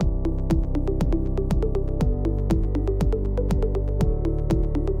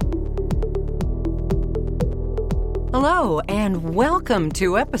Hello, and welcome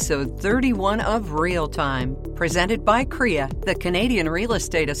to episode 31 of Real Time, presented by CREA, the Canadian Real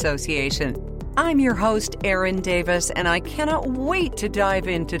Estate Association. I'm your host, Erin Davis, and I cannot wait to dive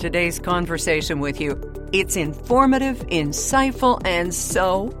into today's conversation with you. It's informative, insightful, and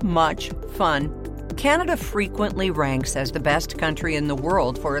so much fun. Canada frequently ranks as the best country in the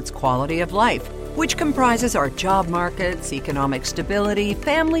world for its quality of life, which comprises our job markets, economic stability,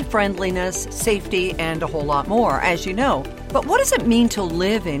 family friendliness, safety, and a whole lot more, as you know. But what does it mean to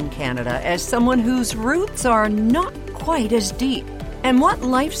live in Canada as someone whose roots are not quite as deep? And what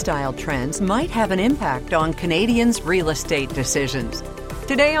lifestyle trends might have an impact on Canadians' real estate decisions?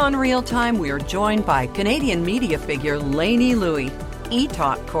 Today on Real Time, we are joined by Canadian media figure Lainey Lui,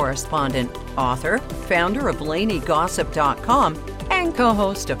 eTalk correspondent, author, founder of LaineyGossip.com, and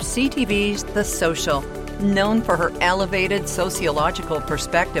co-host of CTV's The Social. Known for her elevated sociological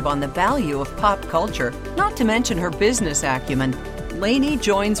perspective on the value of pop culture, not to mention her business acumen, Lainey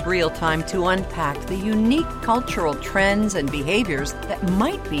joins Real Time to unpack the unique cultural trends and behaviors that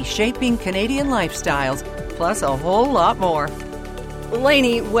might be shaping Canadian lifestyles, plus a whole lot more.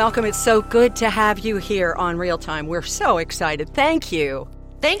 Lainey, welcome. It's so good to have you here on Real Time. We're so excited. Thank you.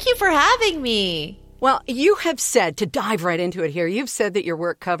 Thank you for having me. Well, you have said, to dive right into it here, you've said that your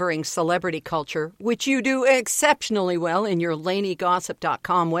work covering celebrity culture, which you do exceptionally well in your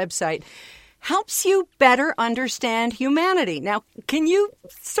LaineyGossip.com website, helps you better understand humanity. Now, can you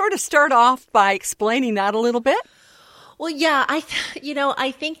sort of start off by explaining that a little bit? Well, yeah, I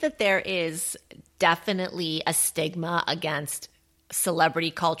think that there is definitely a stigma against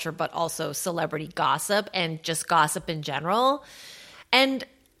celebrity culture, but also celebrity gossip and just gossip in general. And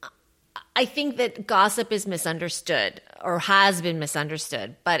I think that gossip is misunderstood or has been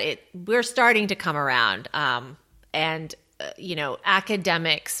misunderstood, but we're starting to come around.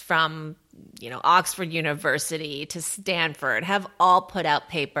 Academics from, Oxford University to Stanford have all put out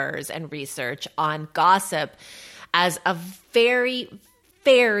papers and research on gossip as a very,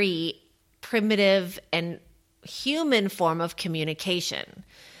 very primitive and human form of communication.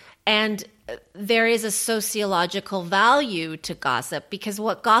 And there is a sociological value to gossip because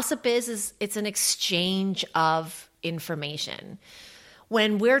what gossip is it's an exchange of information.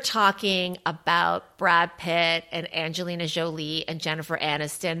 When we're talking about Brad Pitt and Angelina Jolie and Jennifer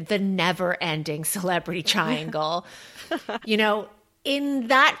Aniston, the never-ending celebrity triangle, in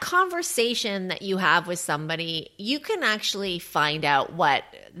that conversation that you have with somebody, you can actually find out what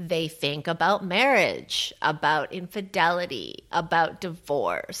they think about marriage, about infidelity, about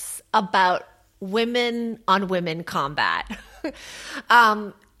divorce, about women on women combat.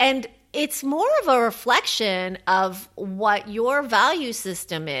 And it's more of a reflection of what your value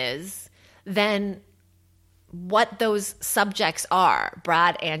system is than what those subjects are,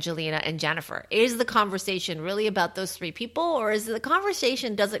 Brad, Angelina, and Jennifer. Is the conversation really about those three people, or is the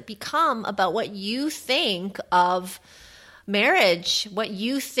conversation, does it become about what you think of marriage, what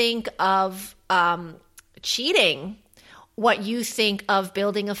you think of cheating, what you think of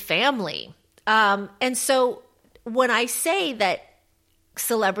building a family? And so when I say that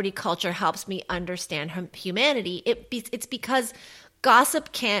celebrity culture helps me understand humanity, it's because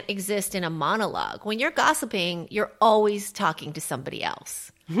gossip can't exist in a monologue. When you're gossiping, you're always talking to somebody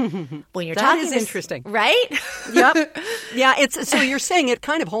else. When you're that talking is interesting, right? Yep. Yeah. So you're saying it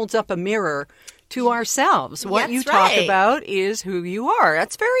kind of holds up a mirror to ourselves. What That's you right. talk about is who you are.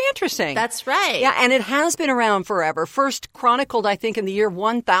 That's very interesting. That's right. Yeah, and it has been around forever. First chronicled, I think, in the year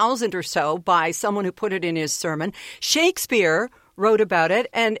 1000 or so by someone who put it in his sermon. Shakespeare wrote about it,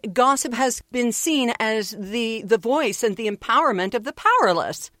 and gossip has been seen as the voice and the empowerment of the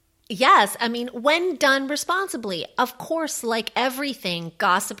powerless. Yes. I mean, when done responsibly, of course, like everything,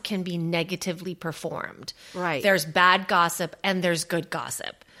 gossip can be negatively performed. Right. There's bad gossip and there's good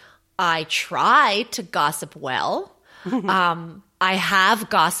gossip. I try to gossip well. I have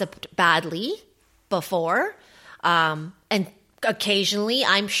gossiped badly before. And occasionally,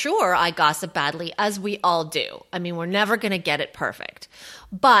 I'm sure I gossip badly, as we all do. I mean, we're never going to get it perfect.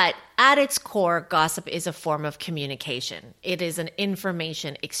 But at its core, gossip is a form of communication. It is an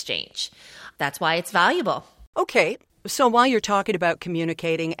information exchange. That's why it's valuable. Okay. So while you're talking about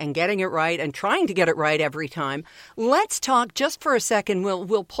communicating and getting it right and trying to get it right every time, let's talk just for a second.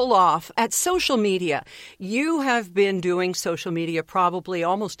 We'll pull off at social media. You have been doing social media probably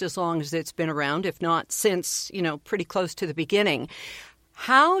almost as long as it's been around, if not since, pretty close to the beginning.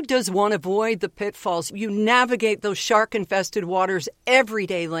 How does one avoid the pitfalls? You navigate those shark-infested waters every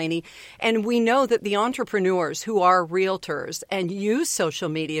day, Lainey. And we know that the entrepreneurs who are realtors and use social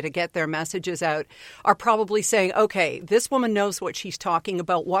media to get their messages out are probably saying, okay, this woman knows what she's talking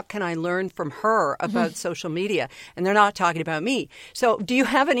about. What can I learn from her about social media? And they're not talking about me. So do you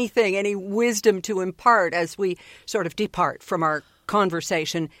have any wisdom to impart as we sort of depart from our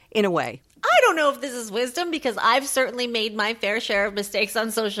conversation in a way? I don't know if this is wisdom because I've certainly made my fair share of mistakes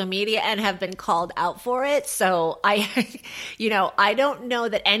on social media and have been called out for it. So I don't know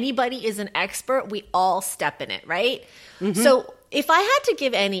that anybody is an expert. We all step in it, right? Mm-hmm. So if I had to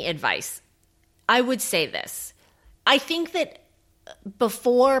give any advice, I would say this. I think that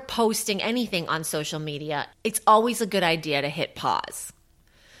before posting anything on social media, it's always a good idea to hit pause.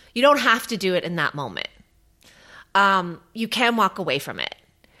 You don't have to do it in that moment. You can walk away from it.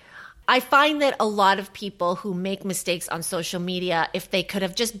 I find that a lot of people who make mistakes on social media, if they could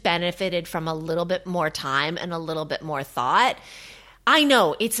have just benefited from a little bit more time and a little bit more thought, I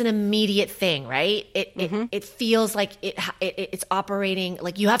know it's an immediate thing, right? It feels like it's operating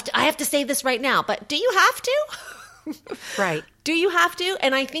like I have to say this right now, but do you have to? Right. Do you have to?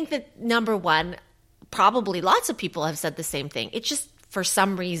 And I think that number one, probably lots of people have said the same thing. It just for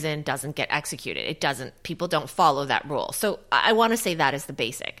some reason doesn't get executed. People don't follow that rule. So I want to say that is the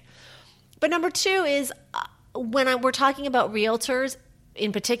basic. But number two is when we're talking about realtors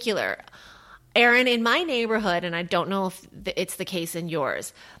in particular, Erin, in my neighborhood, and I don't know if it's the case in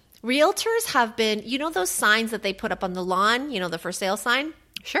yours, realtors have been, those signs that they put up on the lawn, the for sale sign?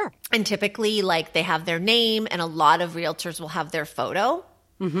 Sure. And typically, they have their name, and a lot of realtors will have their photo.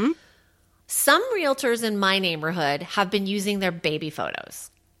 Mm-hmm. Some realtors in my neighborhood have been using their baby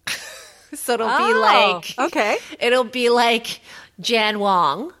photos. So it'll be like Jan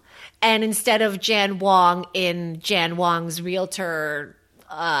Wong. And instead of Jan Wong in Jan Wong's realtor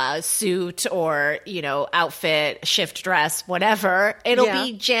suit or, outfit, shift dress, whatever, it'll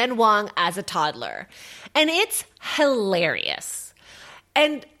be Jan Wong as a toddler. And it's hilarious.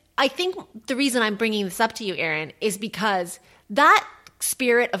 And I think the reason I'm bringing this up to you, Erin, is because that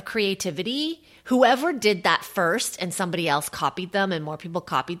spirit of creativity, whoever did that first and somebody else copied them and more people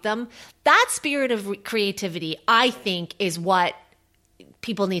copied them, that spirit of creativity, I think, is what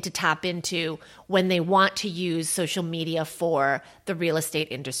people need to tap into when they want to use social media for the real estate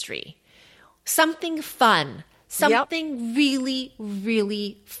industry. Something fun, something really,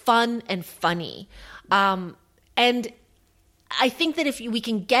 really fun and funny. And I think that if we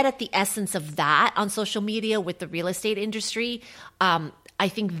can get at the essence of that on social media with the real estate industry, I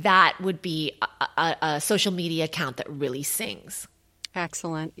think that would be a social media account that really sings.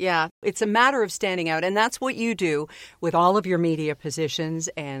 Excellent. Yeah, it's a matter of standing out. And that's what you do with all of your media positions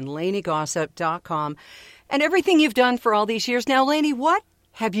and LaineyGossip.com and everything you've done for all these years. Now, Lainey, what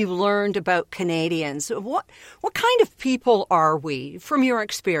have you learned about Canadians? What kind of people are we from your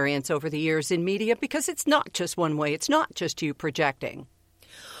experience over the years in media? Because it's not just one way. It's not just you projecting.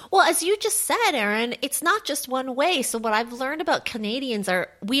 Well, as you just said, Erin, it's not just one way. So what I've learned about Canadians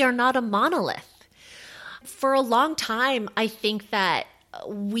we are not a monolith. For a long time, I think that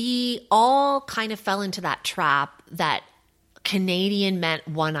we all kind of fell into that trap that Canadian meant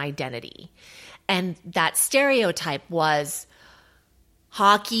one identity. And that stereotype was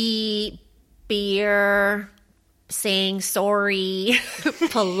hockey, beer, saying sorry,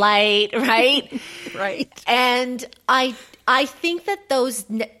 polite, right? Right. And I think that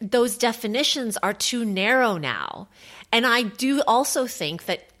those definitions are too narrow now. And I do also think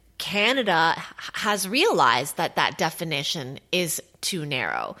that Canada has realized that definition is too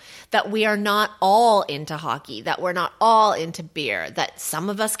narrow, that we are not all into hockey, that we're not all into beer, that some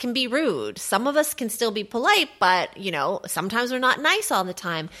of us can be rude, some of us can still be polite, but, sometimes we're not nice all the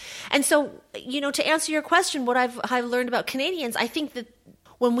time. And so, to answer your question, what I've learned about Canadians, I think that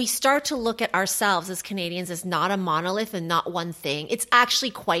when we start to look at ourselves as Canadians as not a monolith and not one thing, it's actually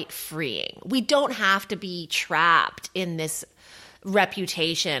quite freeing. We don't have to be trapped in this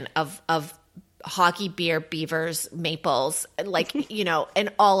reputation of hockey, beer, beavers, maples,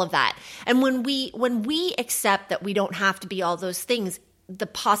 and all of that. And when we accept that we don't have to be all those things, the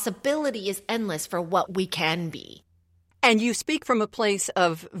possibility is endless for what we can be. And you speak from a place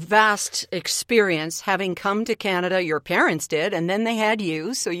of vast experience, having come to Canada. Your parents did, and then they had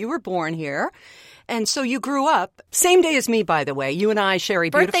you, so you were born here. And so you grew up, same day as me, by the way. You and I share a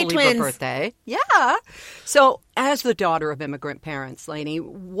beautiful Libra birthday. Yeah. So as the daughter of immigrant parents, Lainey,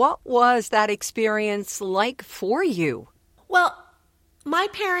 what was that experience like for you? Well, my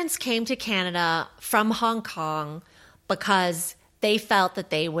parents came to Canada from Hong Kong because they felt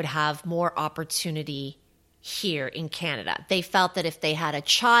that they would have more opportunity here in Canada. They felt that if they had a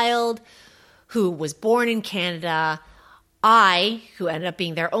child who was born in Canada, I, who ended up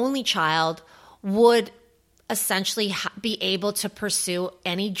being their only child, would essentially be able to pursue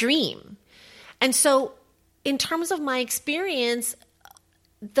any dream. And so in terms of my experience,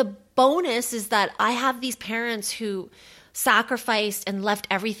 the bonus is that I have these parents who sacrificed and left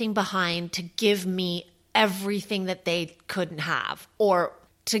everything behind to give me everything that they couldn't have, or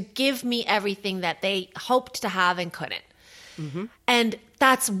to give me everything that they hoped to have and couldn't. Mm-hmm. And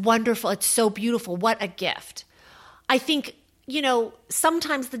that's wonderful. It's so beautiful. What a gift. I think,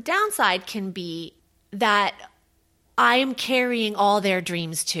 sometimes the downside can be that I am carrying all their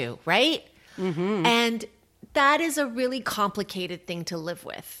dreams too, right? Mm-hmm. And that is a really complicated thing to live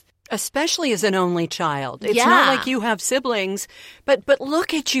with. Especially as an only child. It's not like you have siblings, but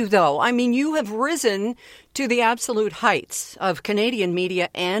look at you, though. I mean, you have risen to the absolute heights of Canadian media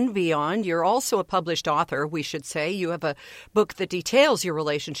and beyond. You're also a published author, we should say. You have a book that details your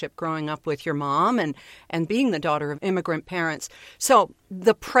relationship growing up with your mom and being the daughter of immigrant parents. So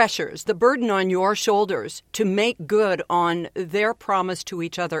the pressures, the burden on your shoulders to make good on their promise to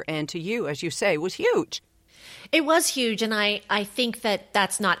each other and to you, as you say, was huge. It was huge, and I think that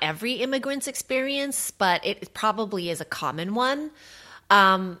that's not every immigrant's experience, but it probably is a common one.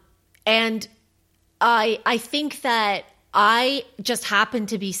 And I think that I just happen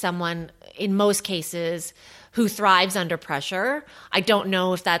to be someone, in most cases, who thrives under pressure. I don't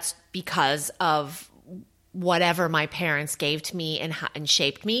know if that's because of whatever my parents gave to me and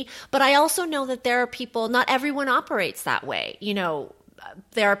shaped me, but I also know that there are people, not everyone operates that way.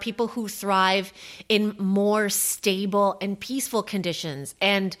 There are people who thrive in more stable and peaceful conditions,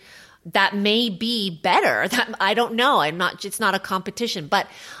 and that may be better. I don't know. It's not a competition, but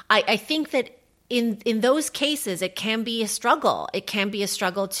I think that in those cases, it can be a struggle. It can be a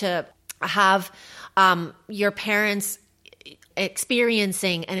struggle to have your parents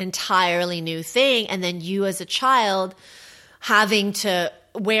experiencing an entirely new thing, and then you as a child having to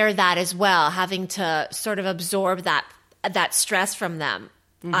wear that as well, having to sort of absorb that stress from them.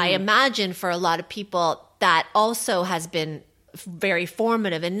 Mm-hmm. I imagine for a lot of people that also has been very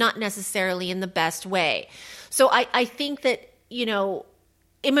formative and not necessarily in the best way. So I think that,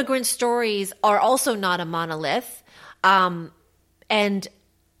 immigrant stories are also not a monolith. And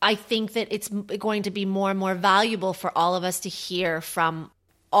I think that it's going to be more and more valuable for all of us to hear from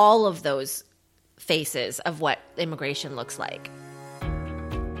all of those faces of what immigration looks like.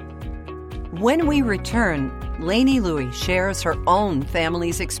 When we return, Lainey Lui shares her own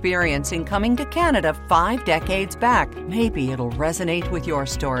family's experience in coming to Canada 5 decades back. Maybe it'll resonate with your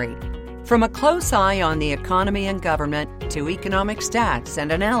story. From a close eye on the economy and government to economic stats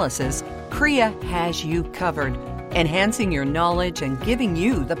and analysis, CREA has you covered, enhancing your knowledge and giving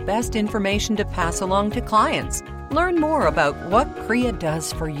you the best information to pass along to clients. Learn more about what CREA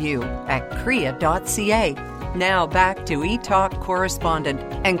does for you at CREA.ca. Now back to eTalk correspondent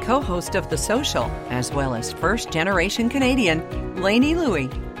and co-host of The Social, as well as first-generation Canadian, Lainey Lui,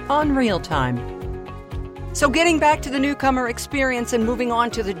 on Real Time. So getting back to the newcomer experience and moving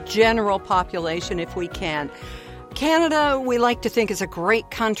on to the general population if we can. Canada, we like to think, is a great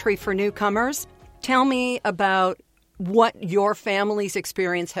country for newcomers. Tell me about what your family's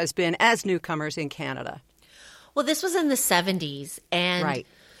experience has been as newcomers in Canada. Well, this was in the 70s, and right.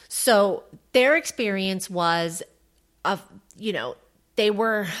 So their experience was it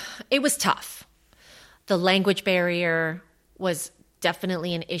was tough. The language barrier was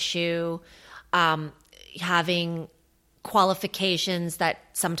definitely an issue. Having qualifications that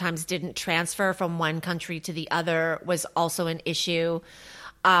sometimes didn't transfer from one country to the other was also an issue.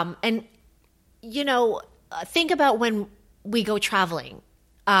 Think about when we go traveling.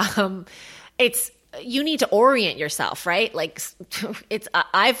 You need to orient yourself, right? Like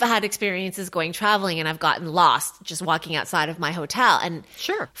I've had experiences going traveling and I've gotten lost just walking outside of my hotel. And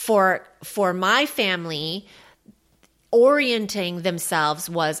sure, for my family, orienting themselves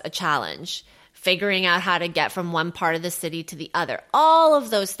was a challenge. Figuring out how to get from one part of the city to the other. All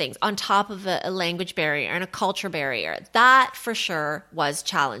of those things on top of a language barrier and a culture barrier. That for sure was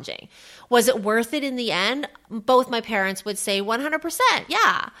challenging. Was it worth it in the end? Both my parents would say 100%,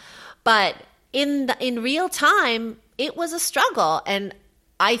 yeah. But in real time, it was a struggle. And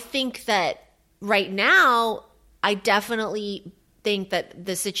I think that right now, I definitely think that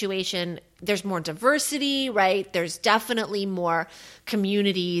the situation, there's more diversity, right? There's definitely more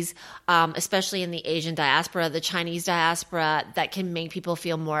communities, especially in the Asian diaspora, the Chinese diaspora, that can make people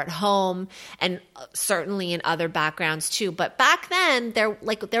feel more at home, and certainly in other backgrounds too. But back then,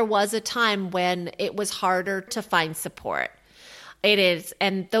 there was a time when it was harder to find support. It is.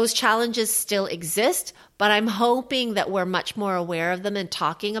 And those challenges still exist, but I'm hoping that we're much more aware of them and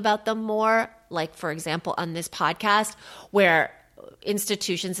talking about them more, like, for example, on this podcast, where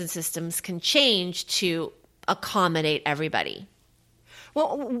institutions and systems can change to accommodate everybody.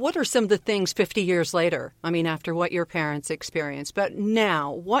 Well, what are some of the things 50 years later, I mean, after what your parents experienced, but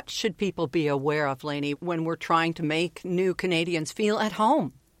now, what should people be aware of, Lainey, when we're trying to make new Canadians feel at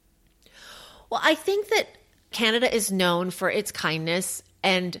home? Well, I think that Canada is known for its kindness,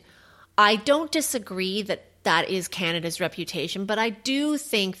 and I don't disagree that that is Canada's reputation, but I do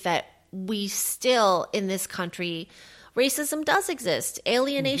think that we still, in this country, racism does exist.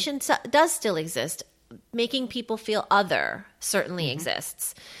 Alienation does still exist. Making people feel other certainly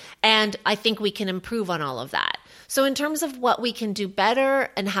exists. And I think we can improve on all of that. So in terms of what we can do better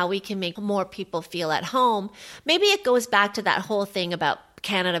and how we can make more people feel at home, maybe it goes back to that whole thing about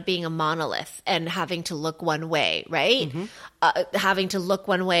Canada being a monolith and having to look one way, right? Having to look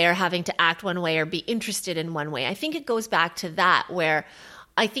one way or having to act one way or be interested in one way. I think it goes back to that, where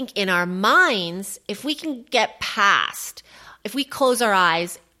I think in our minds, if we can get past, if we close our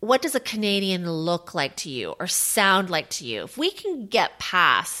eyes, what does a Canadian look like to you or sound like to you? If we can get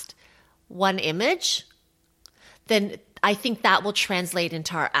past one image, then I think that will translate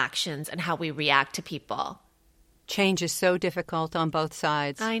into our actions and how we react to people. Change is so difficult on both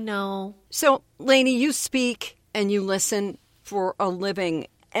sides. I know. So, Lainey, you speak and you listen for a living,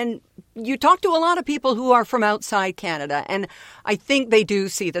 and you talk to a lot of people who are from outside Canada, and I think they do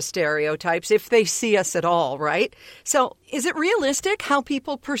see the stereotypes, if they see us at all, right? So is it realistic how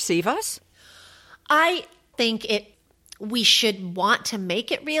people perceive us? I think we should want to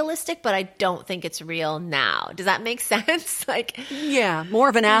make it realistic, but I don't think it's real now. Does that make sense? Yeah, more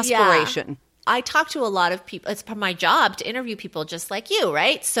of an aspiration. Yeah. I talk to a lot of people. It's my job to interview people just like you,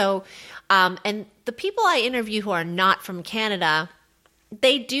 right? So, and the people I interview who are not from Canada,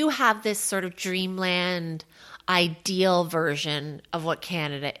 they do have this sort of dreamland ideal version of what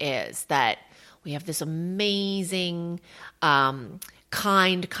Canada is, that we have this amazing,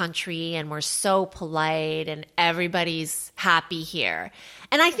 kind country and we're so polite and everybody's happy here.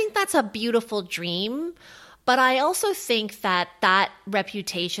 And I think that's a beautiful dream. But I also think that that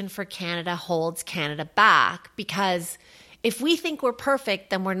reputation for Canada holds Canada back, because if we think we're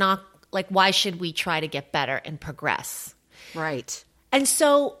perfect, then we're not, why should we try to get better and progress? Right. And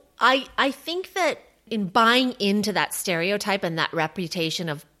so I think that in buying into that stereotype and that reputation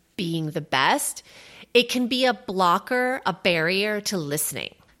of being the best, it can be a blocker, a barrier to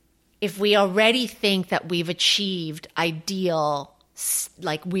listening. If we already think that we've achieved ideal,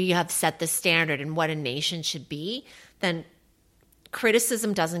 like we have set the standard and what a nation should be, then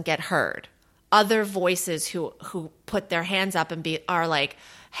criticism doesn't get heard. Other voices who put their hands up and are like,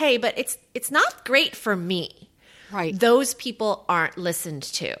 hey, but it's not great for me. Right. Those people aren't listened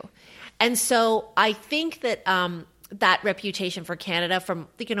to. And so I think that that reputation for Canada, from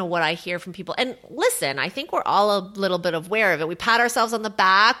what I hear from people, and listen, I think we're all a little bit aware of it. We pat ourselves on the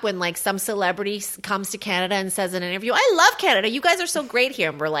back when some celebrity comes to Canada and says in an interview, I love Canada. You guys are so great here.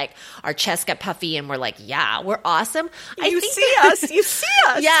 And we're like, our chests get puffy and we're like, yeah, we're awesome. You see us.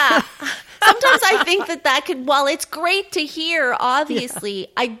 Yeah. Sometimes I think that could, while it's great to hear, obviously,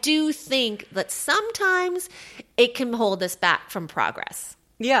 I do think that sometimes it can hold us back from progress.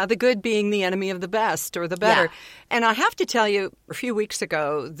 Yeah, the good being the enemy of the best, or the better. Yeah. And I have to tell you, a few weeks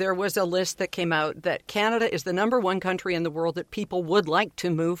ago, there was a list that came out that Canada is the #1 country in the world that people would like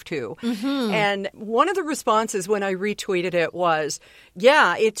to move to. Mm-hmm. And one of the responses when I retweeted it was,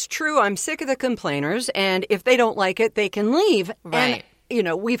 yeah, it's true, I'm sick of the complainers, and if they don't like it, they can leave. Right.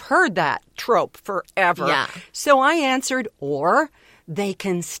 And, we've heard that trope forever. Yeah. So I answered, or they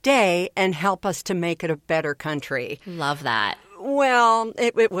can stay and help us to make it a better country. Love that. Well,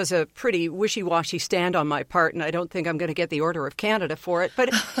 it was a pretty wishy-washy stand on my part, and I don't think I'm going to get the Order of Canada for it.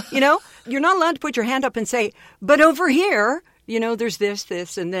 But, you're not allowed to put your hand up and say, but over here, there's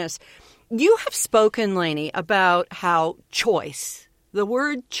this, and this. You have spoken, Lainey, about how choice, the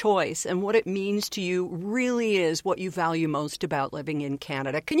word choice, and what it means to you really is what you value most about living in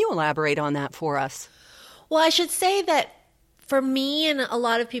Canada. Can you elaborate on that for us? Well, I should say that for me and a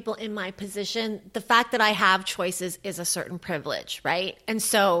lot of people in my position, the fact that I have choices is a certain privilege, right? And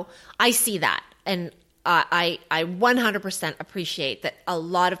so I see that. And I 100% appreciate that a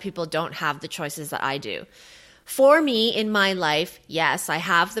lot of people don't have the choices that I do. For me in my life, yes, I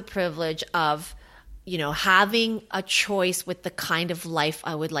have the privilege of, having a choice with the kind of life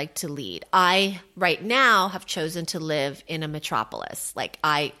I would like to lead. I, right now, have chosen to live in a metropolis.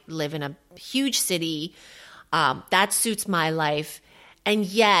 I live in a huge city. That suits my life. And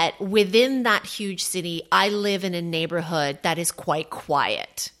yet, within that huge city, I live in a neighborhood that is quite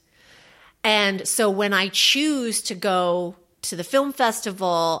quiet. And so when I choose to go to the film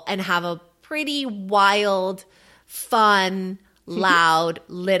festival and have a pretty wild, fun, loud,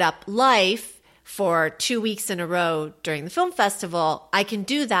 lit up life for 2 weeks in a row during the film festival, I can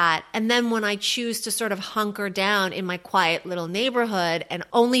do that. And then when I choose to sort of hunker down in my quiet little neighborhood and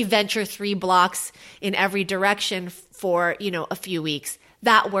only venture 3 blocks in every direction for, a few weeks,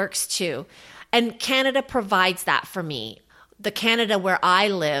 that works too. And Canada provides that for me. The Canada where I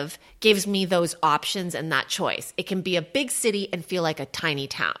live gives me those options and that choice. It can be a big city and feel like a tiny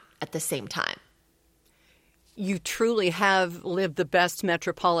town at the same time. You truly have lived the best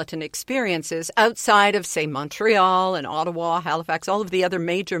metropolitan experiences outside of, say, Montreal and Ottawa, Halifax, all of the other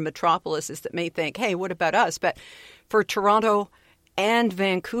major metropolises that may think, hey, what about us? But for Toronto and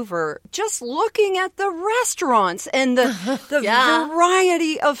Vancouver, just looking at the restaurants and the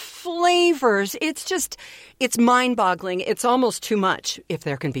variety of flavors, it's mind-boggling. It's almost too much, if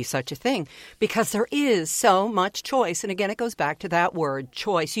there can be such a thing, because there is so much choice. And again, it goes back to that word,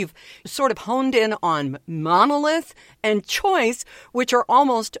 choice. You've sort of honed in on monolith and choice, which are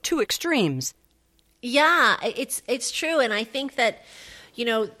almost two extremes. Yeah, it's true. And I think that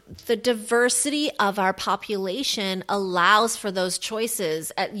the diversity of our population allows for those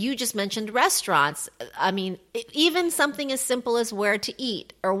choices. You just mentioned restaurants. I mean, even something as simple as where to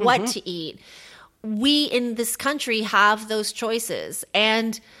eat or what to eat. We in this country have those choices.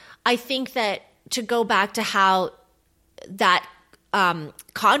 And I think that to go back to how that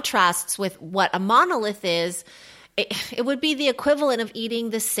contrasts with what a monolith is, it would be the equivalent of eating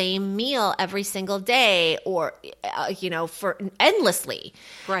the same meal every single day or, for endlessly.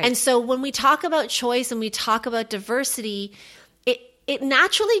 Right. And so when we talk about choice and we talk about diversity, it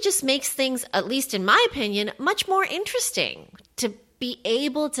naturally just makes things, at least in my opinion, much more interesting to be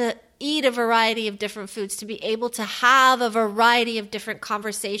able to eat a variety of different foods, to be able to have a variety of different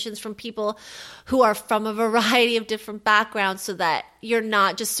conversations from people who are from a variety of different backgrounds so that you're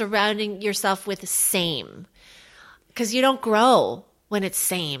not just surrounding yourself with the same. Because you don't grow when it's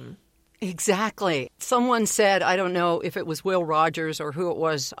same. Exactly. Someone said, I don't know if it was Will Rogers or who it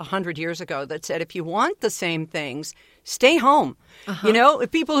was 100 years ago, that said, if you want the same things, stay home.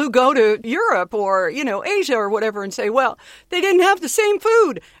 If people who go to Europe or, Asia or whatever and say, well, they didn't have the same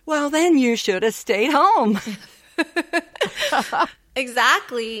food. Well, then you should have stayed home.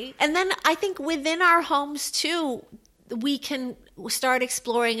 Exactly. And then I think within our homes too, we can start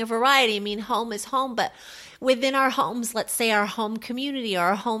exploring a variety. I mean, home is home, but within our homes, let's say our home community or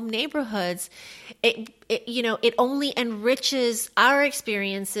our home neighborhoods, it only enriches our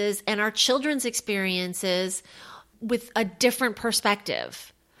experiences and our children's experiences with a different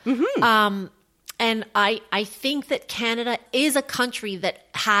perspective. And I think that Canada is a country that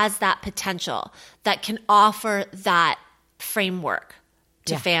has that potential, that can offer that framework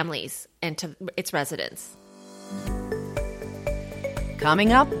to families and to its residents.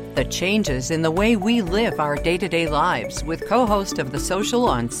 Coming up, the changes in the way we live our day-to-day lives with co-host of The Social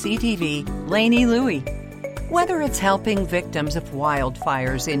on CTV, Lainey Lui. Whether it's helping victims of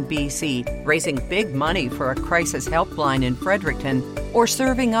wildfires in BC, raising big money for a crisis helpline in Fredericton, or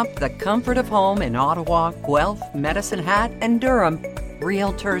serving up the comfort of home in Ottawa, Guelph, Medicine Hat, and Durham,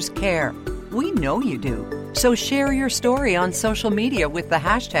 Realtors Care. We know you do. So share your story on social media with the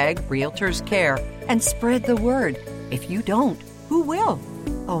hashtag Realtors Care and spread the word. If you don't, who will?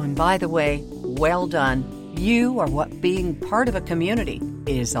 Oh, and by the way, well done. You are what being part of a community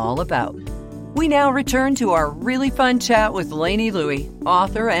is all about. We now return to our really fun chat with Lainey Lui,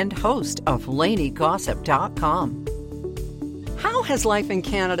 author and host of LaineyGossip.com. How has life in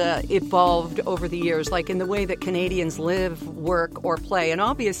Canada evolved over the years, like in the way that Canadians live, work, or play? And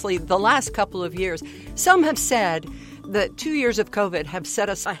obviously, the last couple of years, some have said that 2 years of COVID have set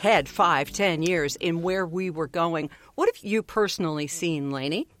us ahead 5-10 years in where we were going. What have you personally seen,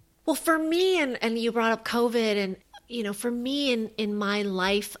 Lainey? Well, for me, and you brought up COVID, and for me in my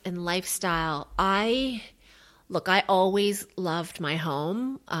life and lifestyle, I always loved my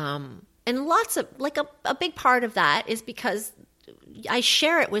home, and lots of a big part of that is because I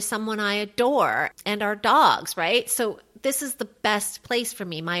share it with someone I adore and our dogs, right? So this is the best place for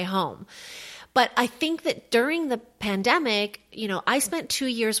me, my home. But I think that during the pandemic, I spent 2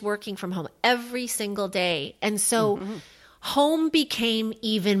 years working from home every single day. And so home became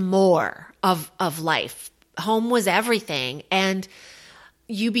even more of life. Home was everything. And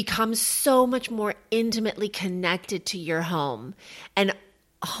you become so much more intimately connected to your home. And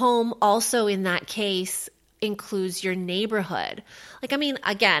home also in that case includes your neighborhood.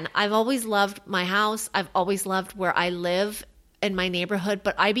 Again, I've always loved my house. I've always loved where I live. in my neighborhood,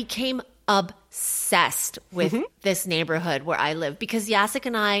 but I became obsessed with this neighborhood where I live because Jacek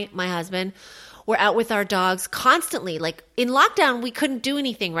and I, my husband, were out with our dogs constantly. Like in lockdown, we couldn't do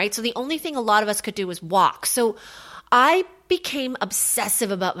anything, right? So the only thing a lot of us could do was walk. So I became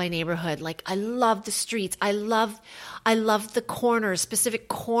obsessive about my neighborhood. Like I love the streets. I love the corners, specific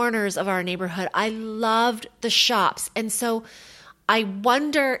corners of our neighborhood. I loved the shops. And so I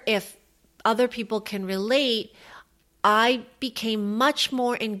wonder if other people can relate. I became much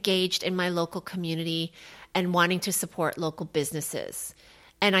more engaged in my local community and wanting to support local businesses.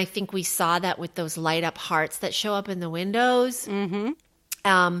 And I think we saw that with those light up hearts that show up in the windows. And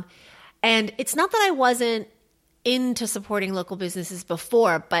it's not that I wasn't into supporting local businesses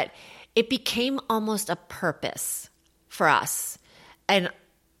before, but it became almost a purpose for us. And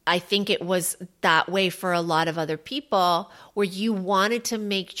I think it was that way for a lot of other people, where you wanted to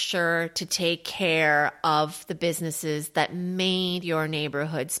make sure to take care of the businesses that made your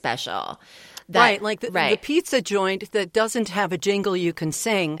neighborhood special. Right, like the pizza joint that doesn't have a jingle you can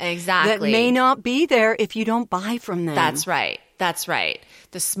sing. Exactly. That may not be there if you don't buy from them. That's right.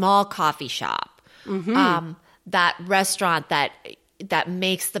 The small coffee shop, that restaurant that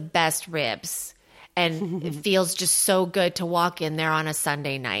makes the best ribs. And it feels just so good to walk in there on a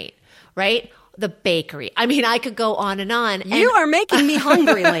Sunday night, right? The bakery. I mean, I could go on and on. You are making me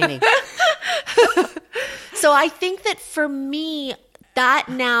hungry, Lainey. So I think that for me, that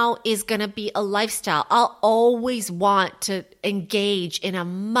now is going to be a lifestyle. I'll always want to engage in a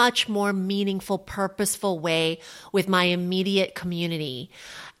much more meaningful, purposeful way with my immediate community.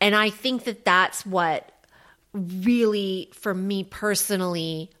 And I think that that's what really, for me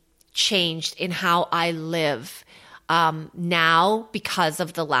personally, changed in how I live now because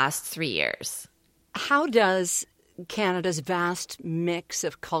of the last 3 years. How does Canada's vast mix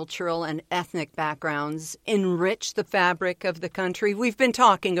of cultural and ethnic backgrounds enrich the fabric of the country? We've been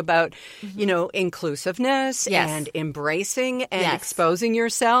talking about, inclusiveness and embracing and exposing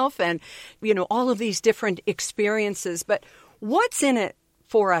yourself and, all of these different experiences. But what's in it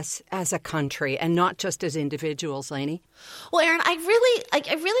for us as a country and not just as individuals, Lainey? Well, Erin, I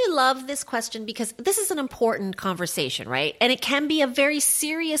really love this question because this is an important conversation, right? And it can be a very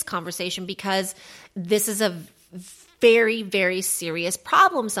serious conversation because this is a very, very serious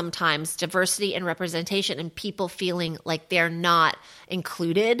problem sometimes, diversity and representation and people feeling like they're not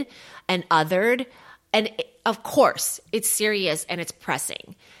included and othered. And of course, it's serious and it's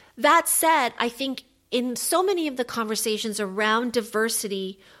pressing. That said, I think in so many of the conversations around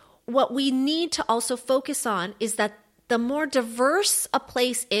diversity, what we need to also focus on is that the more diverse a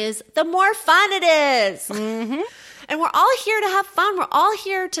place is, the more fun it is. And we're all here to have fun. We're all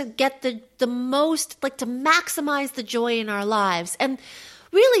here to get the most, to maximize the joy in our lives. And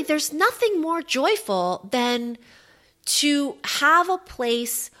really, there's nothing more joyful than to have a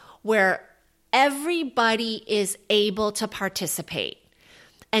place where everybody is able to participate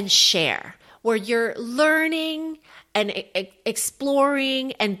and share, where you're learning and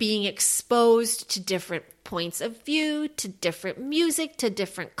exploring and being exposed to different points of view, to different music, to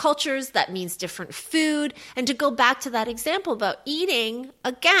different cultures. That means different food. And to go back to that example about eating,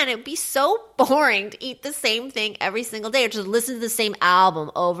 again, it'd be so boring to eat the same thing every single day or just listen to the same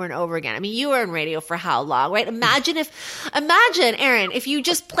album over and over again. I mean, you were in radio for how long, right? Imagine, Erin, if you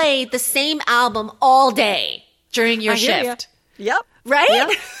just played the same album all day during your shift. Yep. Right? Yep.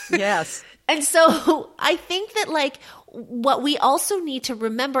 Yes. And so I think that what we also need to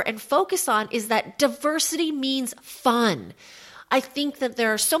remember and focus on is that diversity means fun. I think that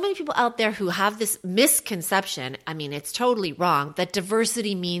there are so many people out there who have this misconception. I mean, it's totally wrong that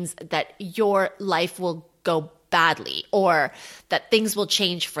diversity means that your life will go badly or that things will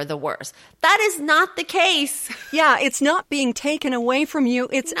change for the worse. That is not the case. Yeah, it's not being taken away from you.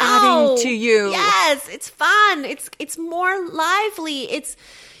 It's adding to you. Yes, it's fun. It's more lively. It's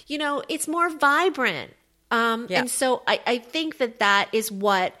more vibrant. And so I think that is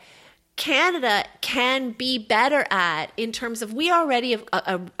what Canada can be better at in terms of we are already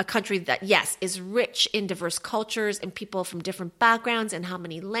a country that, yes, is rich in diverse cultures and people from different backgrounds and how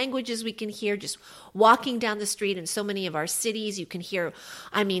many languages we can hear just walking down the street in so many of our cities. You can hear,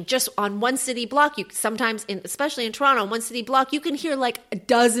 just on one city block, especially in Toronto, on one city block, you can hear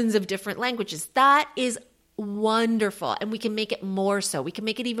dozens of different languages. That is wonderful. And we can make it more so. We can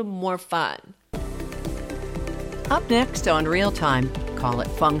make it even more fun. Up next on Real Time, call it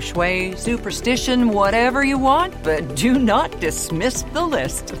feng shui, superstition, whatever you want, but do not dismiss the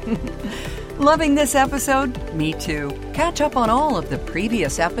list. Loving this episode? Me too. Catch up on all of the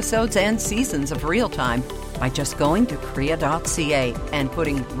previous episodes and seasons of Real Time by just going to Krea.ca and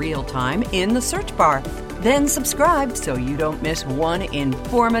putting Real Time in the search bar. Then subscribe so you don't miss one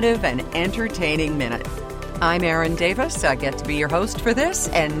informative and entertaining minute. I'm Erin Davis. I get to be your host for this.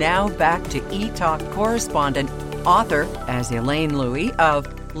 And now back to eTalk correspondent, author, as Elaine Louie, of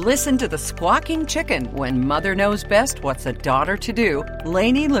Listen to the Squawking Chicken When Mother Knows Best What's a Daughter to Do,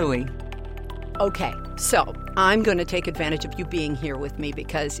 Lainey Louie. Okay, so I'm going to take advantage of you being here with me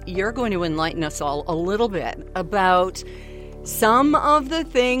because you're going to enlighten us all a little bit about some of the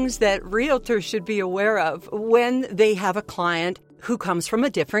things that realtors should be aware of when they have a client who comes from a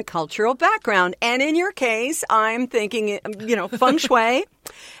different cultural background. And in your case, I'm thinking, feng shui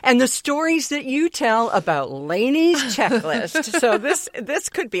and the stories that you tell about Lainey's checklist. So this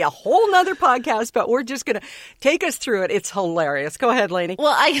could be a whole nother podcast, but we're just going to take us through it. It's hilarious. Go ahead, Lainey.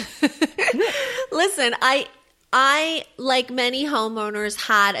 Well, listen, I, like many homeowners,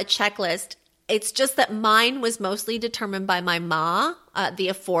 had a checklist. It's just that mine was mostly determined by my ma, the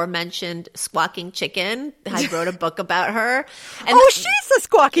aforementioned squawking chicken. I wrote a book about her. And she's a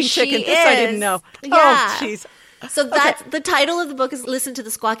squawking chicken. This I didn't know. Yeah. Oh, jeez. So that's the title of the book is Listen to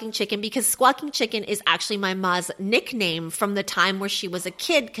the Squawking Chicken, because squawking chicken is actually my ma's nickname from the time where she was a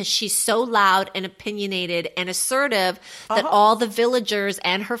kid, because she's so loud and opinionated and assertive that all the villagers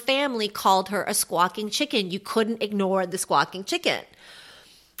and her family called her a squawking chicken. You couldn't ignore the squawking chicken.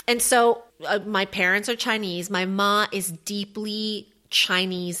 And so my parents are Chinese. My ma is deeply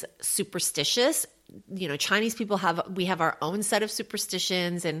Chinese superstitious. Chinese people we have our own set of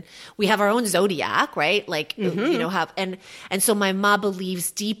superstitions, and we have our own zodiac, right? Like, and so my ma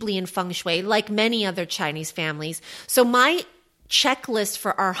believes deeply in feng shui, like many other Chinese families. So my checklist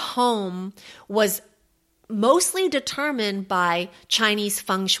for our home was mostly determined by Chinese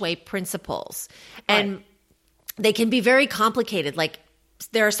feng shui principles. And they can be very complicated. Like,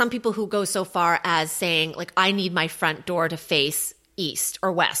 there are some people who go so far as saying, like, I need my front door to face east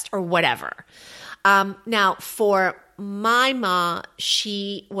or west or whatever. Now, for my ma,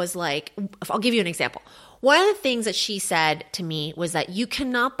 she was like, I'll give you an example. One of the things that she said to me was that you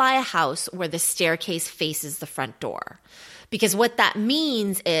cannot buy a house where the staircase faces the front door, because what that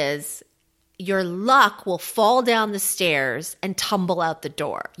means is your luck will fall down the stairs and tumble out the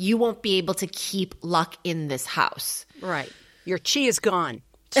door. You won't be able to keep luck in this house. Right. Your chi is gone.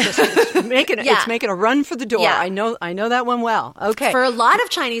 It's making a run for the door. Yeah. I know that one well. Okay. For a lot of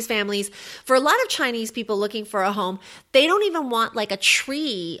Chinese families, for a lot of Chinese people looking for a home, they don't even want like a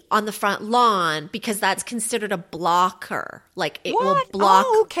tree on the front lawn because that's considered a blocker. Like it will block.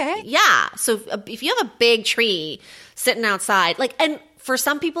 Oh, okay. Yeah. So if you have a big tree sitting outside, and for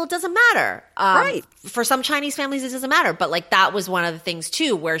some people, it doesn't matter. Right. For some Chinese families, it doesn't matter. But like that was one of the things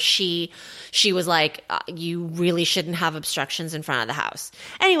too, where she was like, you really shouldn't have obstructions in front of the house.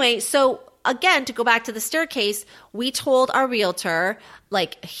 Anyway, so again, to go back to the staircase, we told our realtor,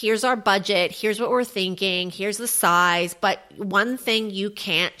 like, here's our budget, here's what we're thinking, here's the size. But one thing you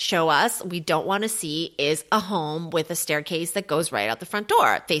can't show us, we don't want to see, is a home with a staircase that goes right out the front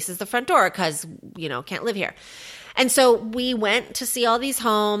door, faces the front door, because, can't live here. And so we went to see all these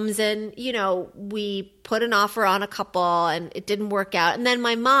homes, and, we put an offer on a couple and it didn't work out. And then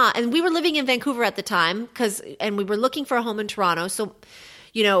my ma, and we were living in Vancouver at the time and we were looking for a home in Toronto. So,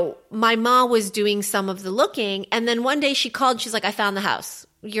 my ma was doing some of the looking. And then one day she called, she's like, I found the house.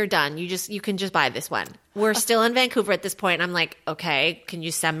 You're done. You can just buy this one. We're still in Vancouver at this point. And I'm like, okay, can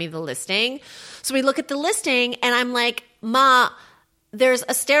you send me the listing? So we look at the listing and I'm like, Ma, there's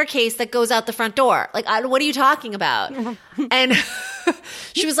a staircase that goes out the front door. Like, what are you talking about? And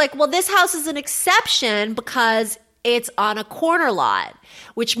she was like, well, this house is an exception because it's on a corner lot,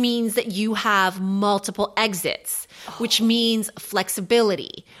 which means that you have multiple exits, which means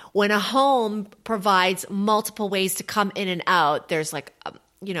flexibility. When a home provides multiple ways to come in and out, there's like,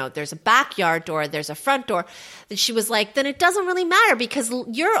 there's a backyard door, there's a front door. Then she was like, then it doesn't really matter because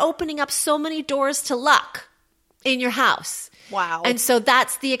you're opening up so many doors to luck in your house. Wow. And so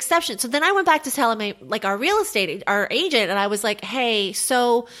that's the exception. So then I went back to tell our agent, and I was like, hey,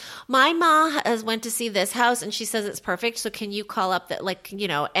 so my ma went to see this house and she says it's perfect. So can you call up that,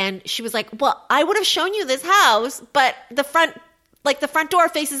 and she was like, well, I would have shown you this house, but the front door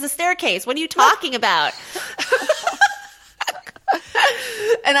faces the staircase. What are you talking about?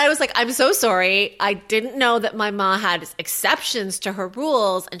 And I was like, I'm so sorry. I didn't know that my ma had exceptions to her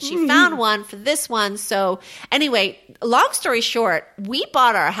rules, and she found one for this one. So anyway, long story short, we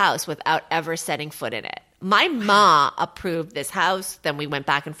bought our house without ever setting foot in it. My ma approved this house. Then we went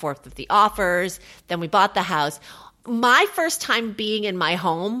back and forth with the offers. Then we bought the house. My first time being in my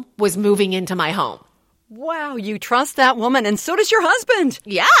home was moving into my home. Wow, you trust that woman, and so does your husband.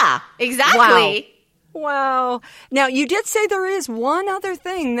 Yeah, exactly. Wow. Now, you did say there is one other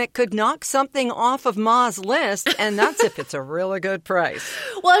thing that could knock something off of Ma's list, and that's if it's a really good price.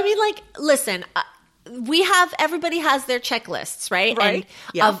 Well, I mean, like, listen, everybody has their checklists, right? Right.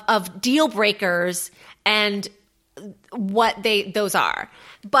 And of deal breakers and what those are.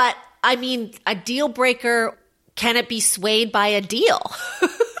 But I mean, a deal breaker, can it be swayed by a deal?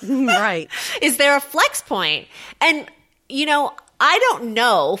 Right. Is there a flex point? And, I don't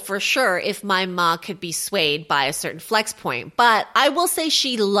know for sure if my ma could be swayed by a certain flex point, but I will say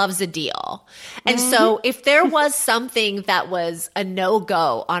she loves a deal. And so if there was something that was a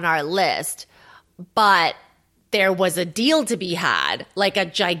no-go on our list, but there was a deal to be had, like a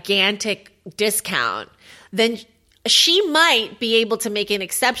gigantic discount, then she might be able to make an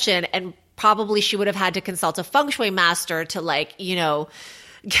exception, and probably she would have had to consult a feng shui master to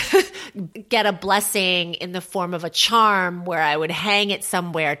get a blessing in the form of a charm where I would hang it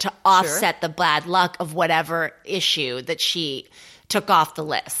somewhere to offset the bad luck of whatever issue that she took off the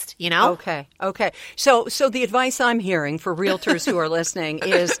list, Okay. So the advice I'm hearing for realtors who are listening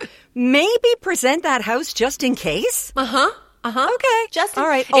is maybe present that house just in case? Okay. Just all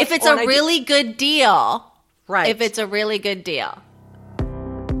right. If it's a really good deal. Right. If it's a really good deal.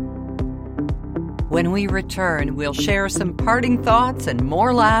 When we return, we'll share some parting thoughts and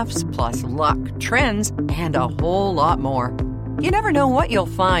more laughs, plus luck, trends, and a whole lot more. You never know what you'll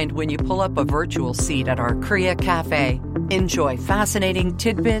find when you pull up a virtual seat at our Korea Cafe. Enjoy fascinating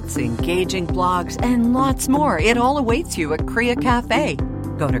tidbits, engaging blogs, and lots more. It all awaits you at Korea Cafe.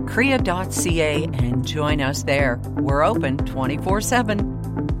 Go to korea.ca and join us there. We're open 24/7.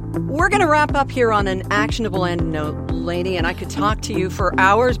 We're going to wrap up here on an actionable end note, Lainey, and I could talk to you for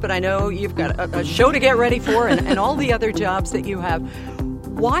hours, but I know you've got a show to get ready for and all the other jobs that you have.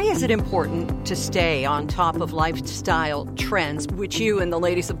 Why is it important to stay on top of lifestyle trends, which you and the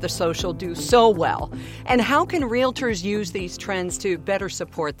ladies of The Social do so well? And how can realtors use these trends to better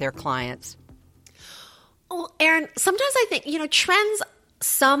support their clients? Well, Erin, sometimes I think, trends,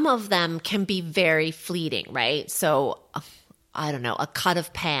 some of them can be very fleeting, right? So I don't know, a cut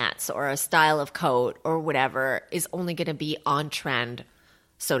of pants or a style of coat or whatever is only going to be on trend,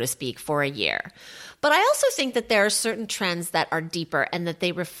 so to speak, for a year. But I also think that there are certain trends that are deeper and that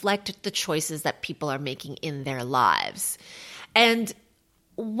they reflect the choices that people are making in their lives. And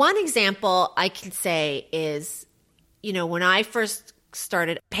one example I can say is, when I first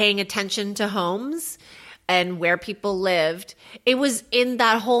started paying attention to homes and where people lived, it was in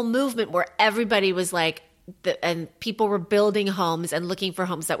that whole movement where everybody was like, and people were building homes and looking for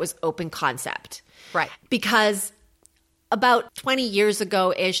homes that was open concept. Right. Because about 20 years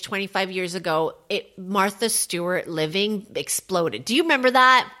ago-ish, 25 years ago, Martha Stewart living exploded. Do you remember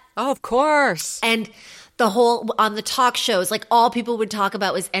that? Oh, of course. And the whole, on the talk shows, like all people would talk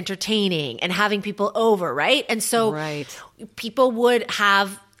about was entertaining and having people over, right? And so people would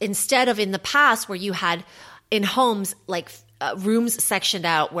have, instead of in the past where you had in homes like rooms sectioned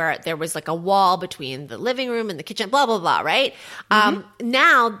out where there was like a wall between the living room and the kitchen, blah, blah, blah, right?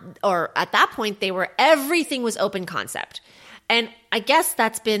 Now, or at that point, everything was open concept. And I guess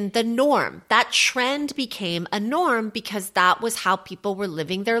that's been the norm. That trend became a norm because that was how people were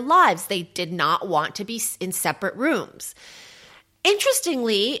living their lives. They did not want to be in separate rooms.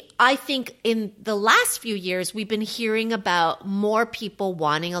 Interestingly, I think in the last few years, we've been hearing about more people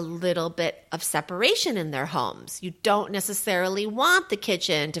wanting a little bit of separation in their homes. You don't necessarily want the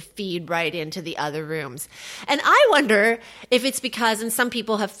kitchen to feed right into the other rooms. And I wonder if it's because, and some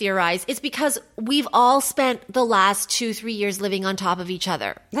people have theorized, it's because we've all spent the last 2-3 years living on top of each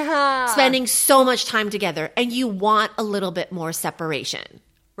other, spending so much time together, and you want a little bit more separation.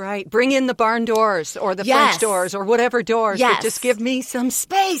 Right. Bring in the barn doors or the French doors or whatever doors. But just give me some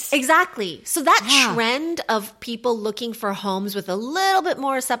space. Exactly. So that trend of people looking for homes with a little bit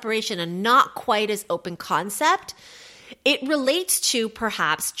more separation and not quite as open concept, it relates to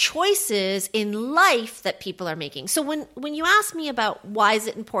perhaps choices in life that people are making. So when you ask me about why is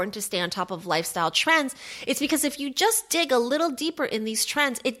it important to stay on top of lifestyle trends, it's because if you just dig a little deeper in these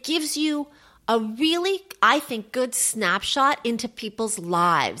trends, it gives you a really, I think, good snapshot into people's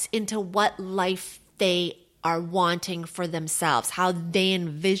lives, into what life they are wanting for themselves, how they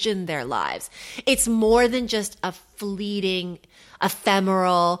envision their lives. It's more than just a fleeting,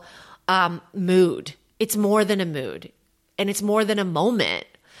 ephemeral mood. It's more than a mood, and it's more than a moment.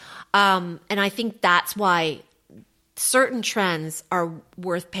 And I think that's why certain trends are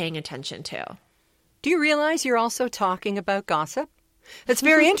worth paying attention to. Do you realize you're also talking about gossip? It's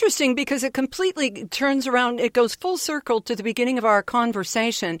very interesting because it completely turns around. It goes full circle to the beginning of our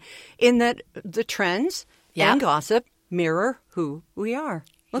conversation in that the trends and gossip mirror who we are.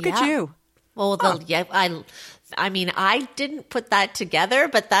 Look at you. Well, I mean, I didn't put that together,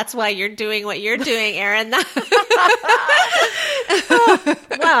 but that's why you're doing what you're doing, Erin.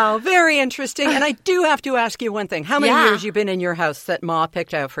 Wow, very interesting. And I do have to ask you one thing. How many years you been in your house that Ma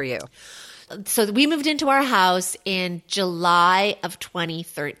picked out for you? So we moved into our house in July of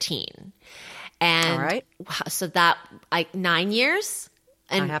 2013. And all right. So 9 years.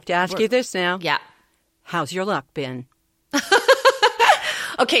 And I have to ask you this now. Yeah. How's your luck been?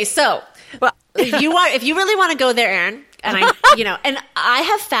 Okay, so if you really want to go there, Erin, and I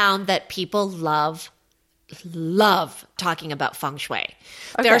have found that people love talking about feng shui. Okay.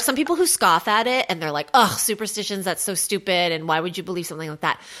 There are some people who scoff at it and they're like, "Oh, superstitions, that's so stupid, and why would you believe something like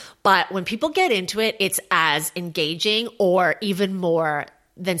that?" But when people get into it, it's as engaging or even more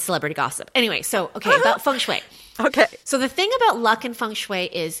than celebrity gossip. Anyway, so about feng shui. Okay. So the thing about luck and feng shui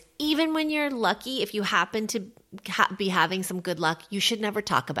is even when you're lucky, if you happen to be having some good luck, you should never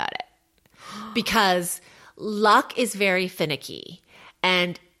talk about it. Because luck is very finicky.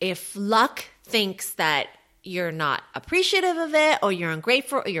 And if luck thinks that you're not appreciative of it or you're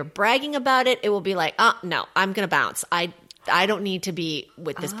ungrateful or you're bragging about it, it will be like, oh, no, I'm going to bounce. I don't need to be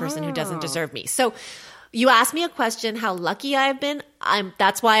with this person who doesn't deserve me. So you asked me a question, how lucky I've been.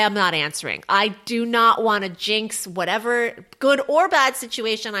 That's why I'm not answering. I do not want to jinx whatever good or bad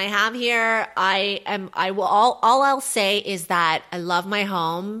situation I have here. All I'll say is that I love my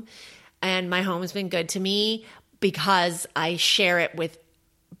home and my home has been good to me because I share it with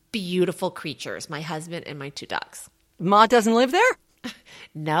beautiful creatures, my husband and my 2 dogs. Ma doesn't live there?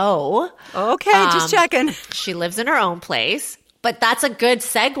 No. Okay, just checking. She lives in her own place. But that's a good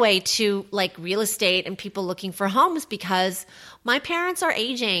segue to like real estate and people looking for homes because my parents are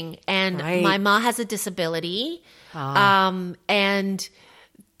aging and my mom has a disability. And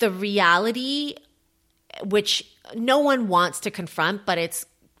the reality, which no one wants to confront, but it's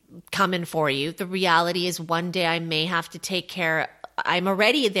coming for you. The reality is one day I may have to take care. I'm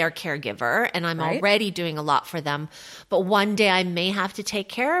already their caregiver and I'm already doing a lot for them. But one day I may have to take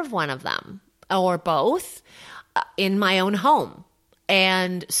care of one of them or both. In my own home.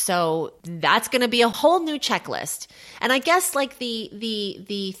 And so that's going to be a whole new checklist. And I guess like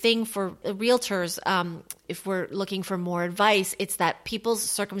the thing for realtors, if we're looking for more advice, it's that people's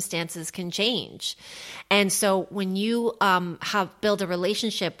circumstances can change. And so when you build a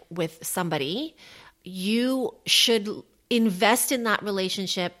relationship with somebody, you should invest in that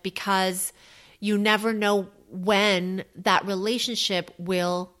relationship because you never know when that relationship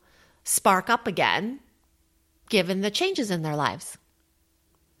will spark up again. Given the changes in their lives.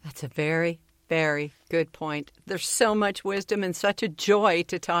 That's a very, very good point. There's so much wisdom and such a joy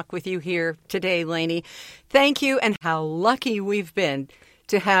to talk with you here today, Lainey. Thank you, and how lucky we've been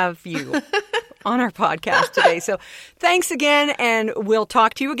to have you on our podcast today. So thanks again, and we'll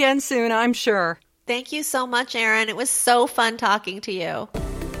talk to you again soon, I'm sure. Thank you so much, Erin. It was so fun talking to you.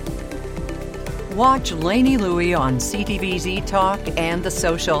 Watch Lainey Lui on CTVZ Talk and The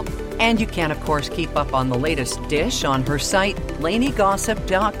Social. And you can, of course, keep up on the latest dish on her site,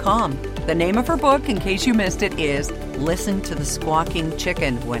 LaineyGossip.com. The name of her book, in case you missed it, is Listen to the Squawking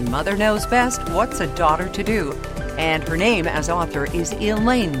Chicken, When Mother Knows Best, What's a Daughter to Do? And her name as author is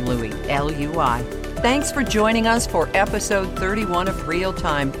Elaine Lui, L-U-I. Thanks for joining us for episode 31 of Real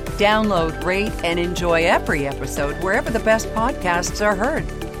Time. Download, rate, and enjoy every episode wherever the best podcasts are heard.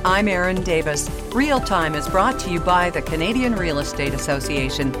 I'm Erin Davis. Real Time is brought to you by the Canadian Real Estate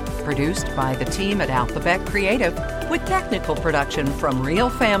Association, produced by the team at Alphabet Creative, with technical production from Real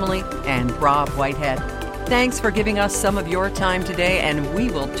Family and Rob Whitehead. Thanks for giving us some of your time today, and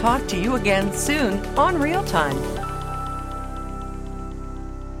we will talk to you again soon on Real Time.